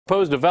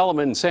proposed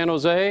development in San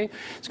Jose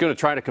is going to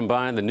try to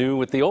combine the new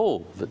with the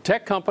old. The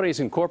tech company is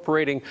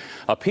incorporating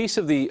a piece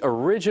of the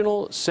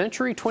original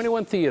Century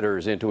 21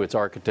 theaters into its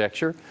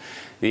architecture.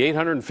 The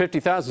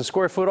 850,000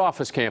 square foot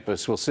office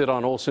campus will sit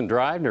on Olson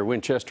Drive near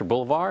Winchester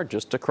Boulevard,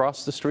 just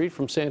across the street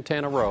from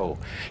Santana Row.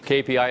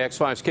 KPIX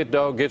 5's Kiet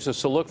Do gives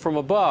us a look from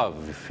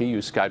above. He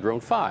used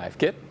Skydrone 5.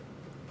 Kit?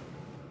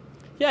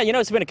 Yeah, you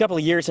know, it's been a couple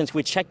of years since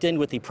we checked in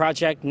with the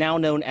project, now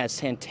known as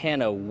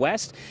Santana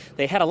West.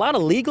 They had a lot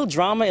of legal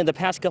drama in the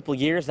past couple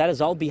of years. That is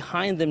all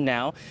behind them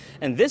now.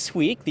 And this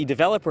week, the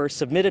developer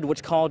submitted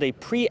what's called a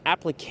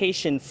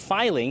pre-application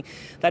filing.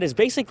 That is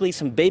basically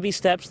some baby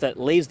steps that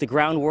lays the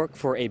groundwork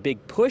for a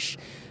big push.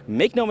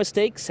 Make no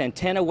mistake,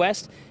 Santana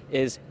West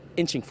is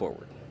inching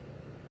forward.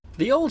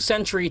 The old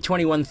Century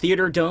 21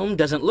 Theater Dome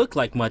doesn't look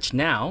like much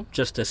now,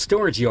 just a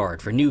storage yard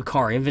for new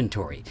car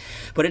inventory.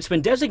 But it's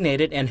been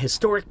designated an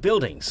historic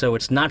building, so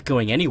it's not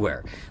going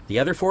anywhere. The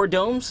other four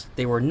domes,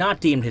 they were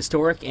not deemed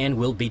historic and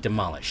will be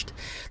demolished.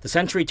 The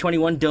Century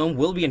 21 Dome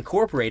will be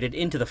incorporated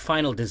into the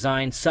final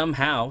design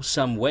somehow,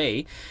 some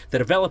way. The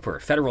developer,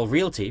 Federal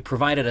Realty,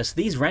 provided us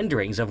these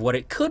renderings of what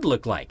it could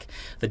look like.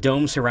 The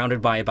dome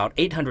surrounded by about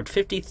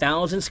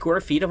 850,000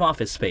 square feet of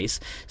office space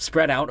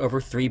spread out over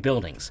 3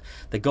 buildings.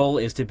 The goal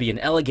is to be an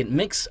elegant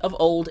mix of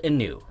old and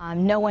new.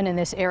 No one in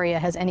this area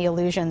has any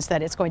illusions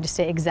that it's going to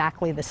stay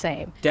exactly the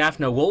same.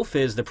 Daphne Wolf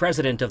is the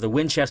president of the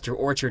Winchester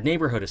Orchard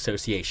Neighborhood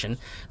Association.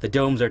 The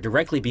domes are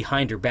directly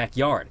behind her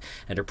backyard,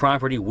 and her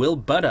property will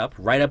butt up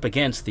right up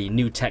against the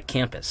new tech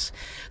campus.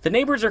 The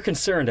neighbors are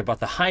concerned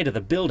about the height of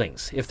the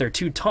buildings. If they're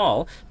too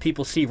tall,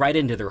 people see right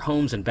into their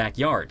homes and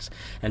backyards,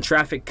 and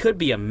traffic could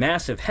be a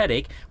massive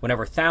headache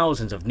whenever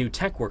thousands of new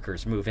tech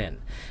workers move in.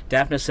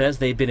 Daphne says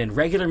they've been in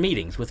regular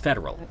meetings with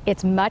Federal.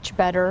 It's much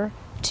better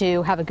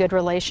to have a good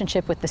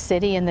relationship with the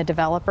city and the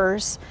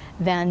developers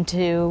than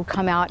to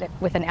come out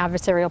with an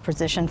adversarial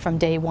position from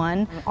day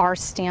one. Our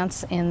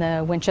stance in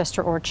the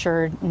Winchester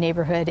Orchard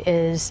neighborhood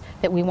is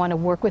that we want to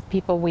work with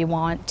people. We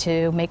want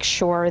to make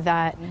sure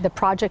that the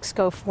projects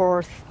go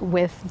forth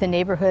with the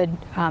neighborhood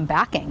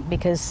backing,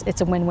 because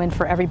it's a win-win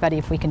for everybody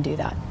if we can do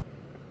that.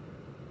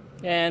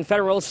 And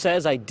Federal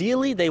says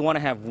ideally they want to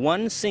have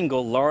one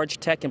single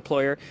large tech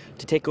employer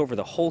to take over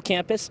the whole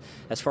campus.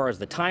 As far as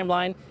the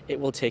timeline, it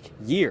will take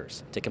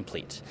years to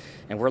complete.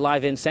 And we're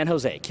live in San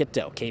Jose. Kiet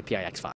Do, KPIX 5.